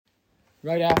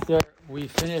Right after we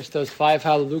finish those 5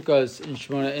 Halalukas in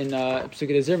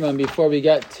Psukei Zirma, and before we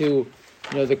get to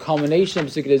the culmination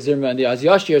of Psukei Zirma and the Az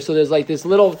Yashir, so there's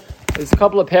a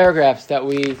couple of paragraphs that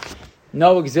we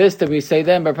know exist, and we say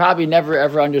them, but probably never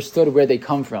ever understood where they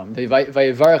come from. The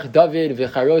Vayivarech David,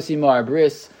 V'charosi Mo'ar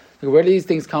Bris, where do these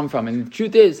things come from? And the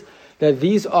truth is that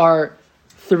these are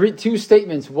two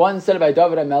statements, one said by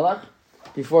David HaMelech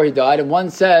before he died, and one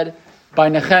said by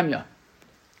Nehemiah.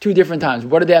 2 different times.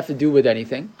 What do they have to do with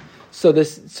anything? So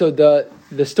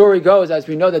the story goes, as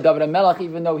we know, that David HaMelech,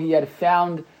 even though he had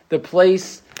found the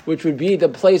place which would be the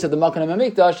place of the Makan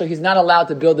HaMikdash, so he's not allowed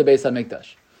to build the Beis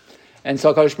HaMikdash. And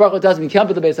so HaKadosh Baruch Hu tells him he can't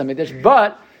build the Beis HaMikdash,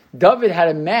 but David had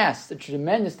amassed a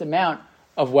tremendous amount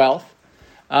of wealth,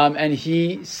 and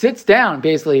he sits down,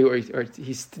 basically, or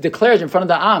he declares in front of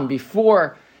the Am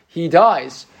before he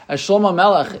dies, as Shlomo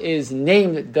Melech is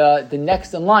named the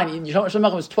next in line. Shlomo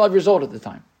Melech was 12 years old at the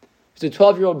time. He was a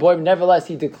 12-year-old boy, but nevertheless,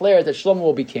 he declares that Shlomo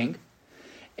will be king.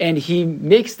 And he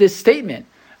makes this statement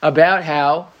about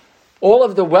how all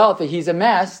of the wealth that he's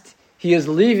amassed, he is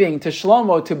leaving to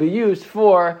Shlomo to be used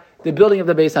for the building of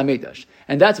the Beis HaMikdash.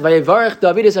 And that's Vayivarech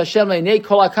David is Hashem le'nei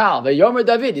kol hakal. Vayomer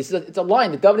David. It's a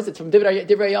line that David said from Divrei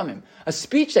Yomim. A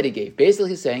speech that he gave.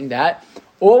 Basically saying that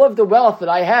all of the wealth that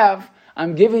I have,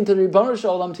 I'm giving to the Ribono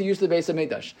Shel Olam to use the Beis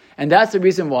HaMikdash. And that's the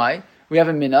reason why we have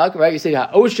a minhag, right? You say,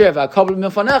 and what does the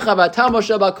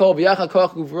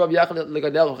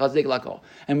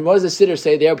siddur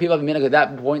say there? People have a minhag at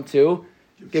that point to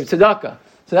give tzedaka.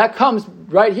 So that comes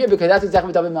right here because that's exactly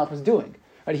what David Melech was doing.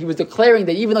 Right? He was declaring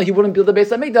that even though he wouldn't build the Beis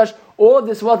HaMikdash, all of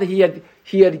this wealth that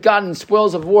he had gotten,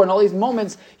 spoils of war and all these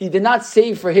moments, he did not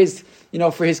save for his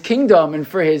kingdom and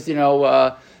for his,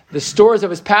 the stores of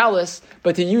his palace,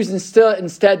 but to use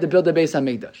instead to build the Beis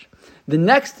HaMikdash. The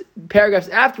next paragraphs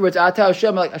afterwards, Ata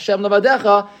Hashem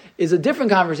Levadecha, is a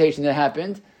different conversation that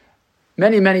happened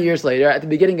many, many years later at the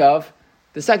beginning of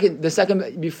the second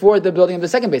before the building of the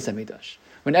second Beis HaMikdash.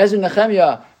 When Ezra and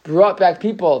Nehemiah brought back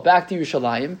people back to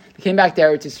Yerushalayim, they came back to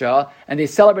Eretz Yisrael, and they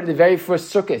celebrated the very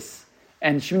first Sukkos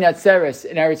and Shmini Atzeres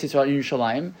in Eretz Yisrael in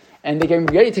Yerushalayim, and they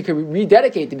get ready to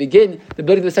rededicate, to begin the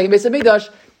building of the second Beis HaMikdash.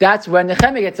 That's when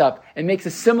Nehemiah gets up and makes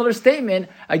a similar statement.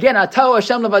 Again, Atah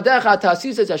Hashem Levadecha, Atah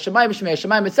Asusas, Hashemayim, Shmei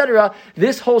Hashemayim, etc.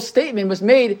 This whole statement was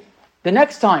made the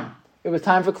next time. It was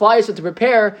time for Klal Yisrael to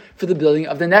prepare for the building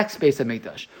of the next Beis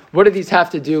HaMikdash. What do these have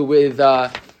to do with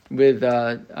Psukei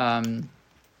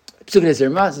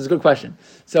Zirma? This is a good question.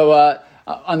 So,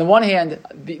 on the one hand,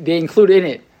 they include in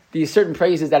it these certain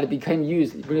praises that it became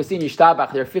used. We're going to see in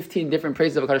Yishtabach, there are 15 different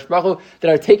praises of HaKadosh Baruch Hu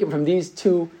that are taken from these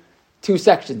two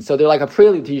sections. So they're like a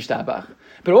prelude to Yishtabach.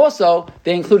 But also,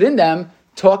 they include in them,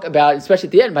 talk about, especially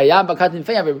at the end, that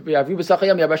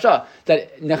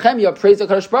Nehemiah praised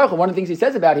HaKadosh Baruch Hu. One of the things he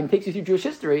says about him takes you through Jewish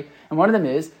history, and one of them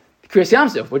is Kriyas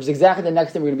Yamsuf, which is exactly the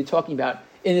next thing we're going to be talking about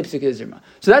in the Psukei Zirma.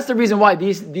 So that's the reason why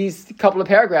these couple of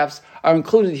paragraphs are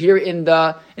included here in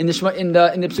the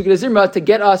Psukei Zirma to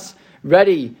get us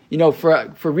ready,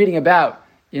 for reading about,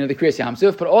 the Kriyas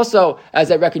Yamsuf, but also as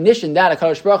a recognition that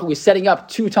HaKadosh Baruch Hu is setting up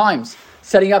 2 times,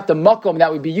 setting up the makom that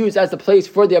would be used as the place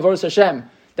for the Avodas Hashem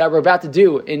that we're about to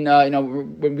do in,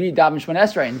 when we daven Shemona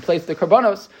Esrei in place of the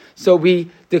Karbanos. So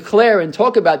we declare and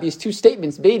talk about these 2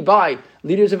 statements made by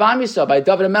leaders of Am Yisrael, by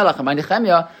David HaMelech and by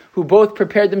Nehemiah, who both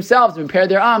prepared themselves and prepared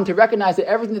their Am to recognize that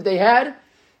everything that they had,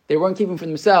 they weren't keeping for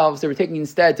themselves. They were taking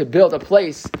instead to build a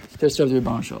place to serve the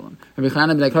Ribono Shel Olam.